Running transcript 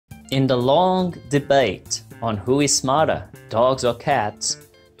In the long debate on who is smarter, dogs or cats,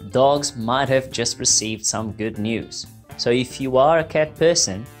 dogs might have just received some good news. So if you are a cat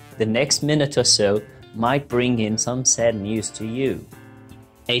person, the next minute or so might bring in some sad news to you.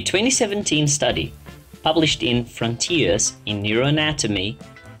 A 2017 study published in Frontiers in Neuroanatomy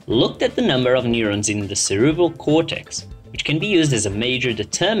looked at the number of neurons in the cerebral cortex, which can be used as a major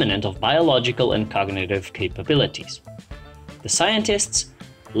determinant of biological and cognitive capabilities. The scientists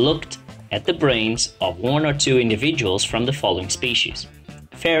looked at the brains of one or two individuals from the following species: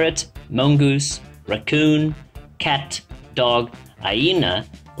 ferret, mongoose, raccoon, cat, dog, hyena,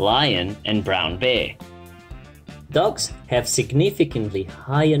 lion, and brown bear. Dogs have significantly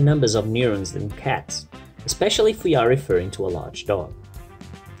higher numbers of neurons than cats, especially if we are referring to a large dog.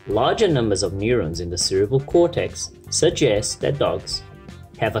 Larger numbers of neurons in the cerebral cortex suggest that dogs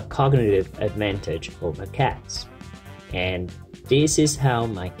have a cognitive advantage over cats. And this is how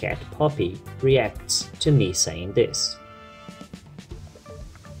my cat Poppy reacts to me saying this.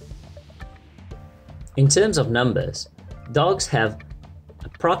 In terms of numbers, dogs have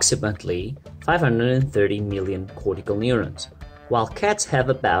approximately 530 million cortical neurons, while cats have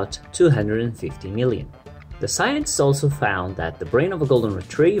about 250 million. The scientists also found that the brain of a golden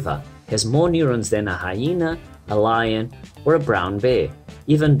retriever has more neurons than a hyena, a lion, or a brown bear,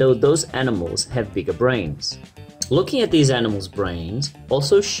 even though those animals have bigger brains. Looking at these animals' brains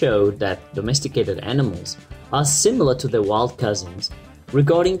also showed that domesticated animals are similar to their wild cousins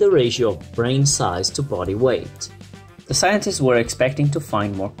regarding the ratio of brain size to body weight. The scientists were expecting to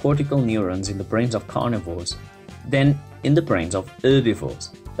find more cortical neurons in the brains of carnivores than in the brains of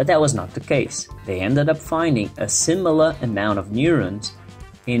herbivores, but that was not the case. They ended up finding a similar amount of neurons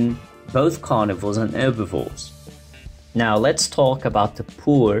in both carnivores and herbivores. Now let's talk about the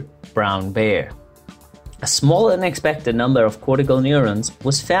poor brown bear. A small unexpected number of cortical neurons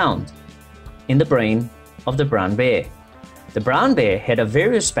was found in the brain of the brown bear. The brown bear had a very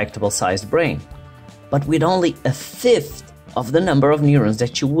respectable sized brain, but with only a fifth of the number of neurons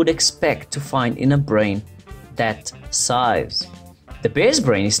that you would expect to find in a brain that size. The bear's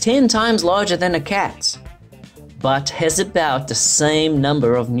brain is 10 times larger than a cat's, but has about the same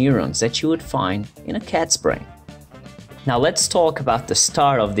number of neurons that you would find in a cat's brain. Now let's talk about the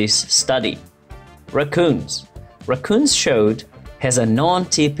star of this study. Raccoons. Raccoons showed has a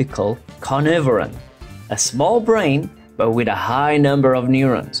non-typical Carnivoran, a small brain but with a high number of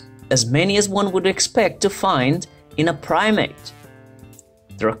neurons, as many as one would expect to find in a primate.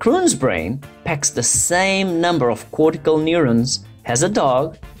 The raccoon's brain packs the same number of cortical neurons as a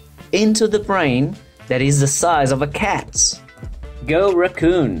dog into the brain that is the size of a cat's. Go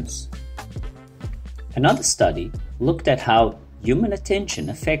raccoons! Another study looked at how human attention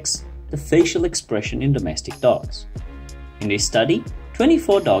affects the facial expression in domestic dogs. In this study,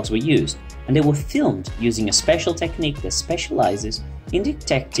 24 dogs were used, and they were filmed using a special technique that specializes in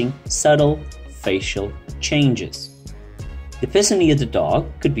detecting subtle facial changes. The person near the dog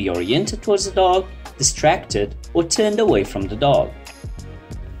could be oriented towards the dog, distracted, or turned away from the dog.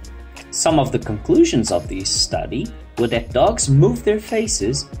 Some of the conclusions of this study were that dogs move their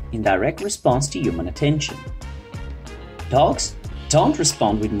faces in direct response to human attention. Dogs don't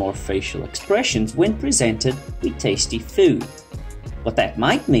respond with more facial expressions when presented with tasty food. What that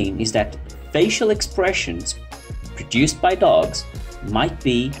might mean is that facial expressions produced by dogs might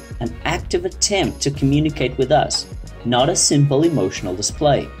be an active attempt to communicate with us, not a simple emotional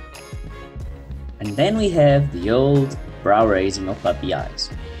display. And then we have the old brow raising or puppy eyes.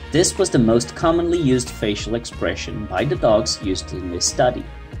 This was the most commonly used facial expression by the dogs used in this study.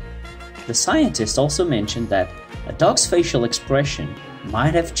 The scientists also mentioned that a dog's facial expression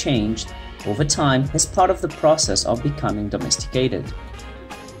might have changed over time as part of the process of becoming domesticated.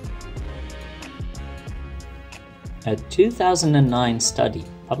 A 2009 study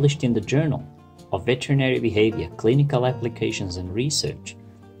published in the Journal of Veterinary Behavior, Clinical Applications and Research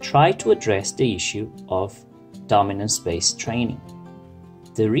tried to address the issue of dominance-based training.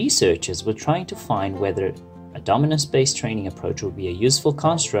 The researchers were trying to find whether a dominance-based training approach would be a useful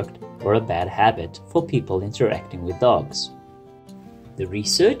construct or a bad habit for people interacting with dogs. The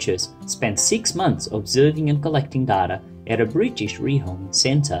researchers spent 6 months observing and collecting data at a British rehoming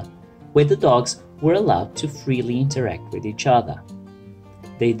centre where the dogs were allowed to freely interact with each other.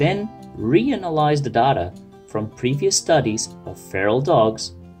 They then reanalyzed the data from previous studies of feral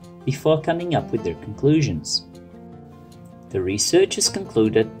dogs before coming up with their conclusions. The researchers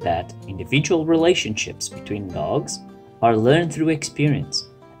concluded that individual relationships between dogs are learned through experience,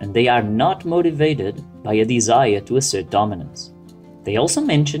 and they are not motivated by a desire to assert dominance. They also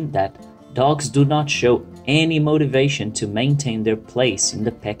mentioned that dogs do not show any motivation to maintain their place in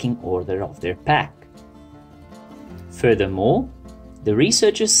the pecking order of their pack. Furthermore, the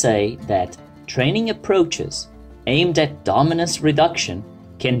researchers say that training approaches aimed at dominance reduction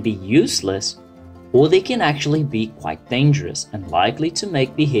can be useless, or they can actually be quite dangerous and likely to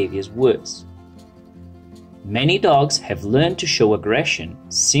make behaviors worse. Many dogs have learned to show aggression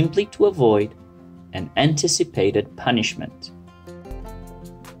simply to avoid an anticipated punishment.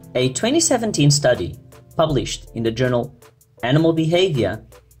 A 2017 study published in the journal Animal Behaviour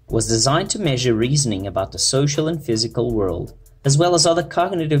was designed to measure reasoning about the social and physical world, as well as other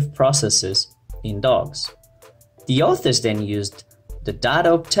cognitive processes in dogs. The authors then used the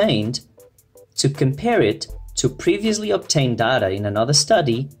data obtained to compare it to previously obtained data in another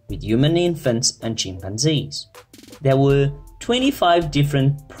study with human infants and chimpanzees. There were 25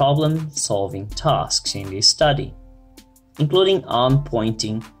 different problem-solving tasks in this study, including arm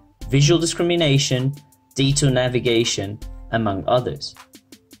pointing, visual discrimination, detour navigation, among others.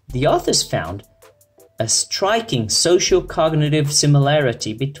 The authors found a striking socio-cognitive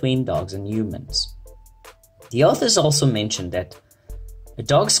similarity between dogs and humans. The authors also mentioned that a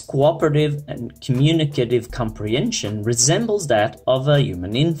dog's cooperative and communicative comprehension resembles that of a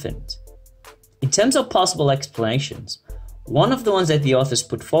human infant. In terms of possible explanations, one of the ones that the authors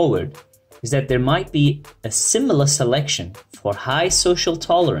put forward is that there might be a similar selection for high social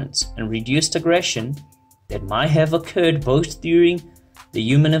tolerance and reduced aggression that might have occurred both during the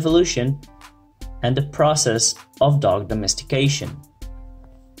human evolution and the process of dog domestication.